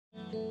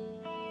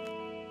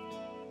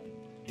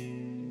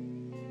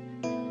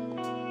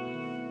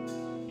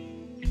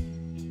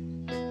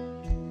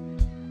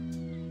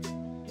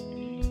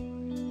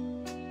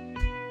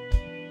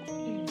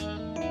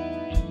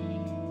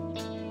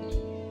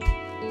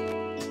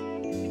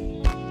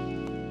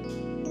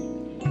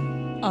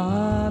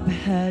I've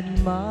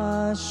had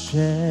my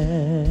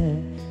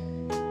share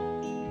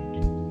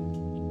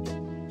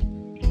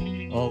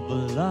of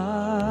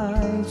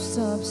life's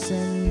ups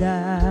and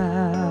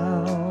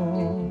downs,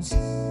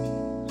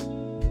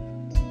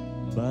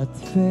 but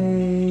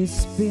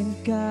faith's been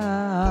kind.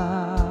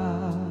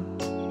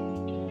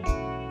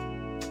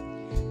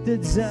 The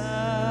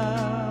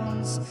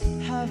downs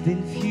have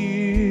been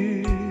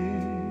few.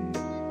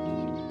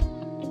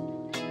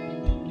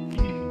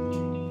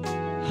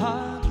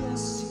 I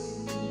guess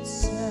you could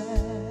say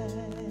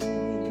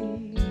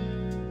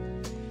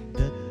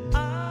that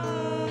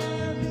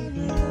I've been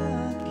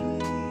lucky.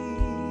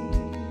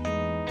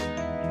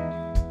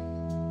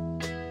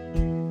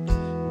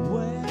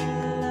 Well,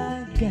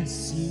 I guess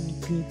you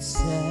could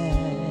say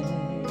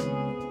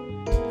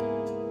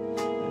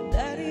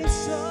that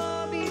it's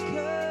all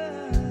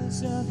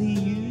because of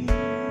you.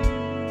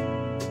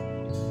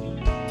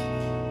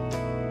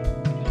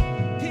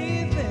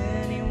 If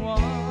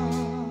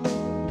anyone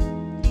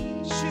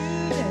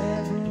should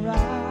ever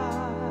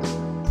write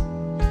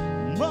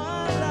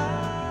my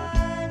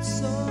life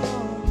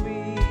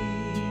story,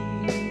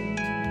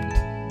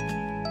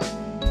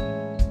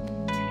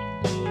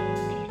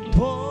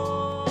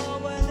 for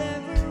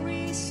whatever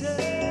reason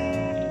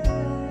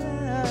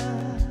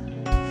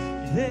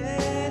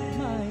that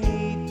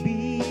might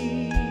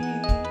be,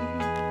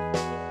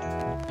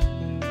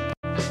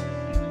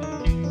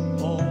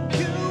 oh,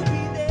 you'll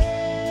be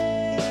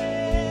there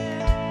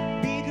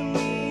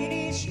between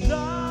each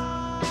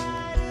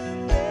light and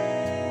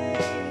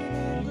rain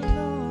and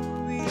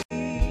glory,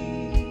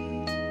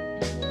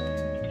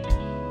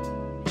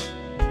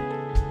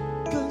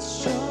 'cause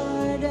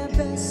you're the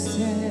best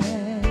thing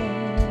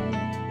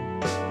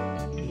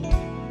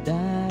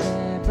that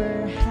ever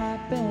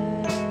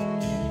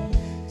happened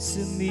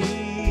to me.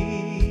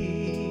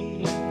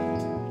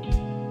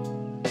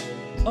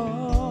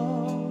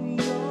 Oh,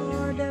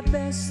 you're the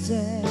best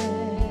thing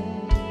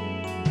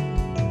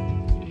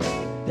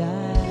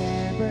that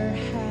ever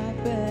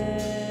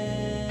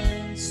happened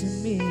to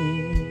me.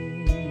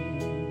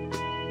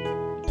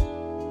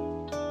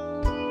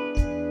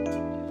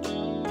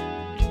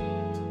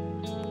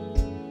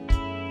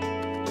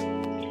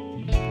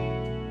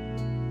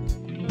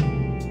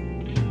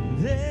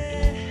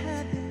 There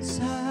have been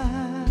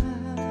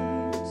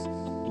times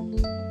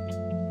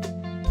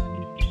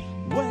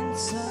when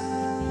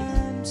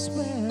times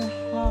were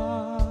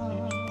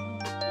hard.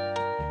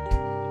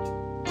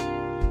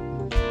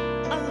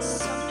 I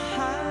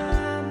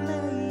somehow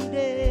made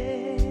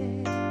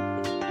it.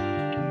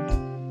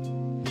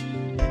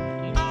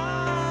 I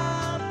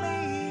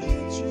made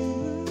it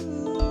through.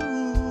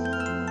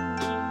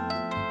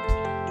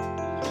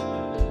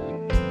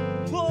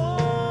 For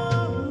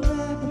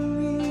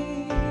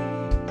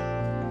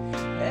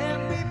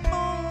every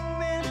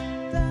moment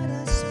that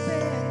I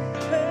spent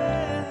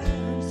hurting,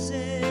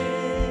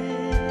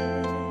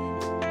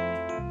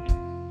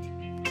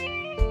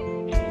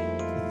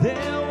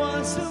 there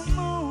was a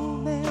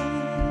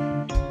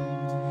moment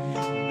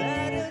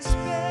that I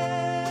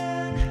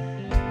spent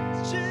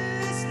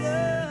just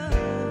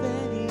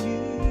loving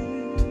you.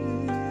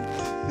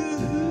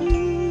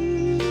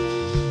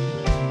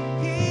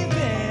 If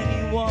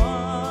anyone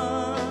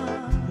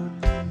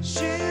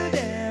should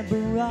ever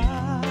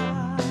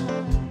write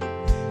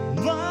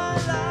my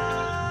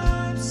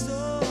life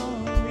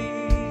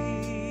story,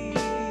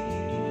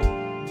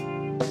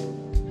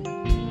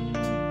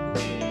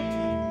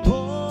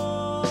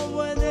 for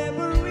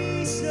whatever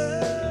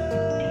reason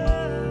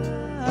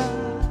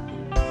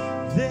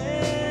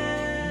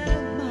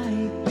there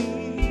might be,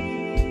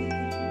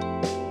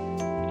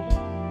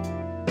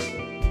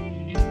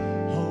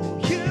 oh,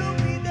 you'll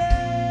be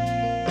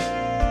there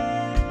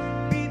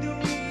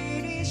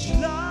between each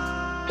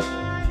line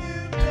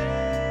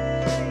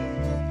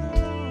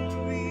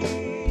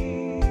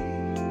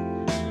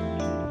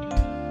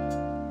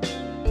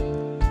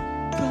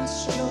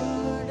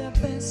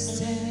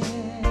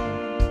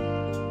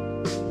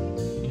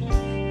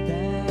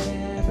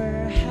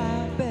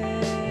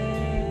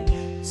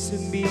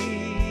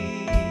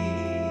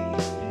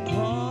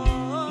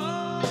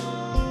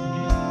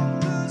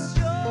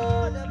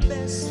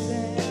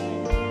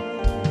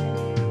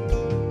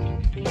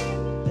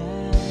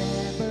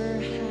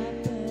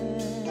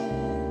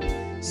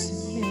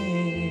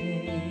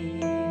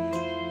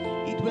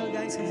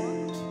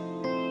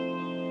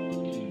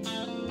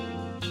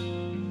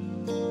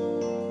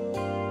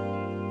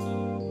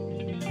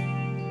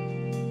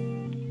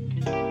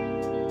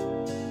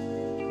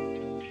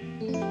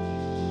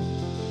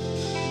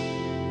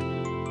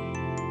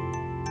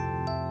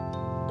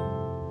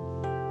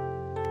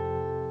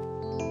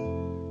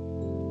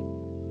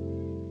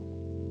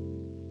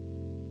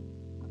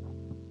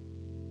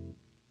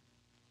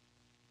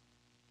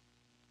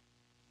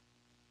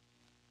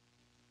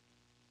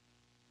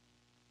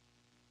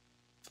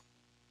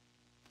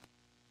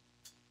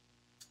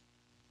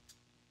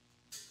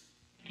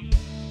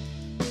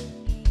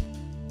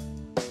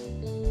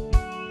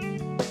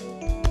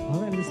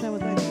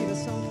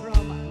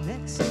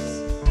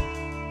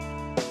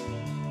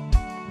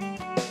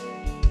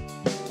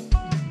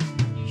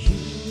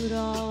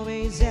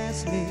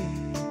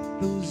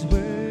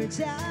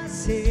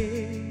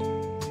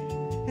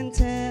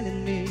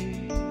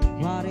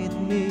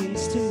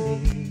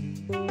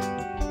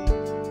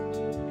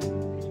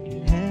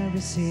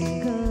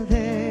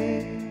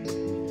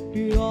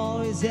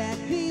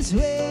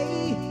this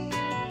way.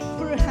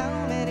 For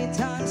how many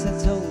times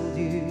I told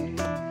you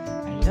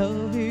I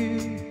love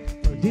you,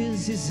 for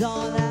this is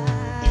all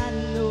I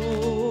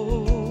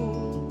know.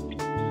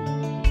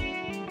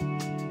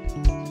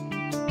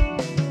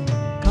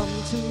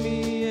 Come to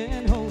me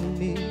and hold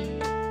me,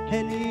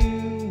 and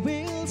you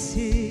will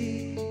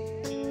see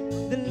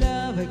the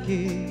love I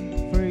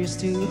give first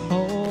to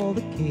hold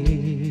the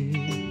key.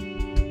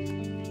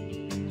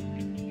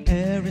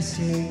 Every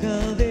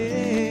single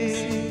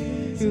day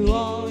you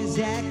always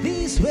act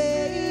this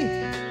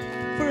way.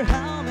 For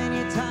how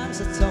many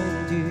times I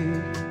told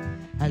you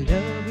I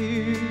love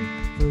you,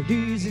 for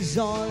this is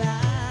all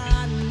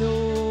I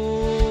know.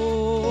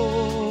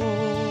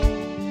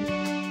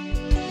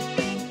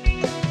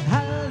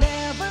 I'll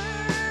never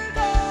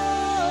go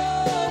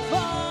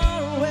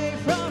far away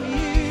from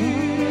you,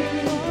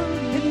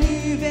 and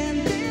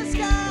even this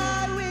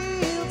guy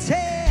will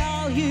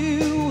tell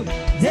you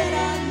that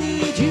I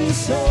need you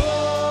so.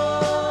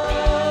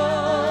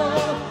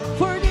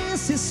 For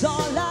this is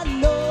all I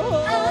know.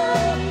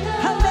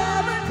 I'll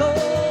never go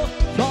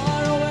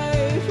far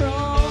away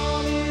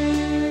from you.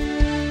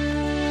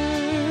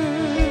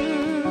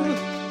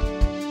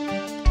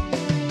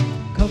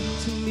 Come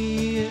to me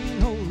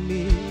and hold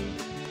me,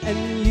 and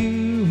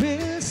you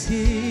will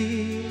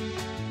see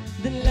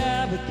the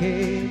love I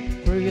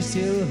gave, for you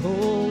still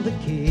hold the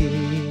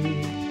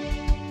key.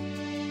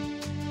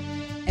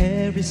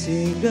 Every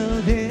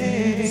single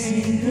day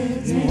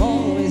you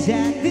always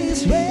act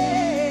this way.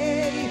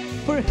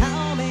 For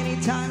how many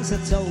times I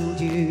told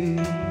you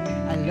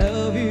I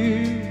love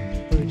you,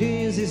 for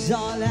this is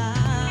all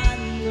I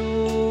know.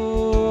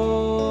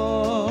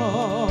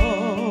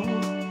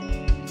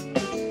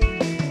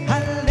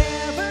 I'll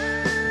never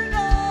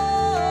go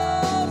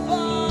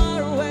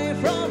far away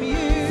from you.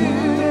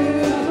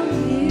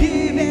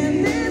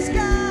 Even this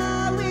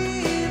guy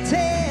will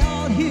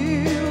tell you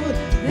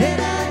that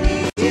I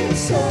need you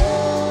so.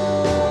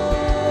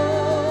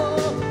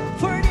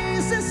 For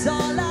this is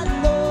all I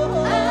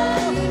know.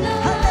 I'll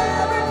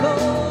never go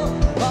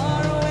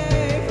far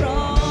away from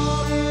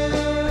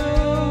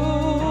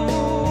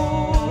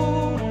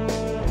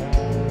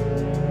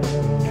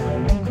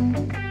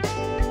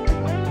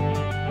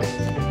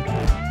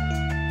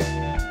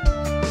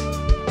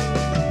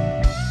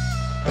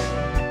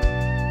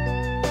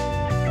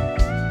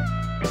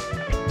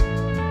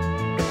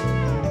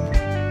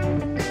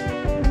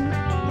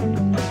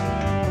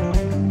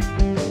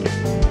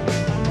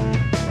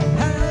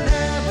I'll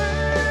never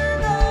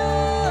go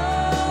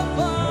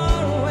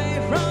far away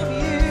from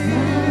you.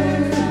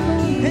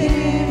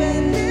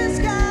 Even this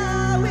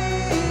guy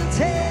will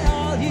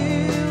tell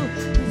you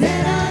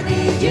that I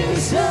need you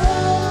so.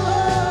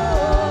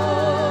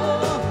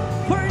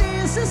 For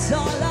this is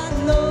all I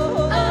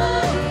know.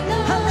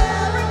 I'll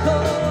never go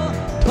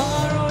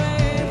far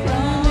away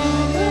from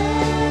you.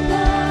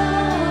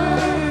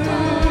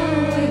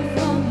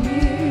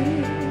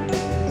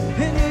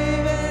 And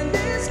even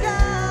this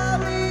guy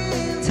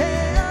will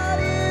tell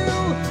you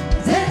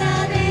that I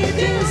need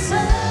you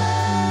so.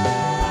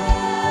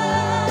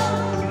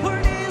 For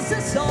this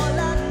is all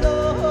I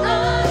know.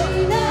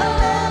 I'll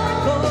never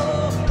go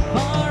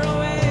far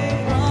away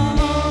from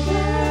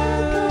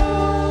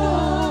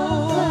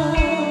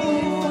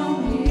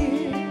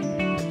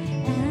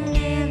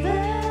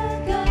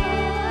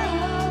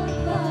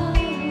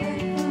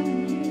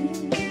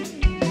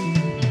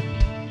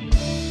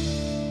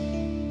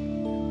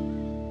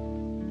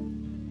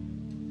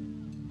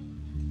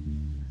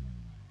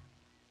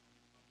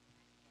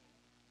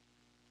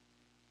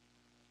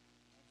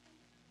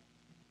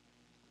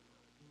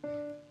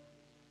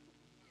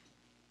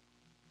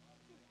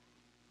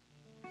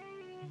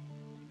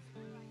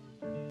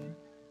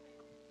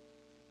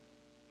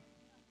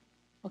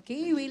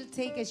Okay, we'll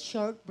take a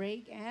short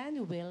break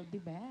and we'll be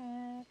back.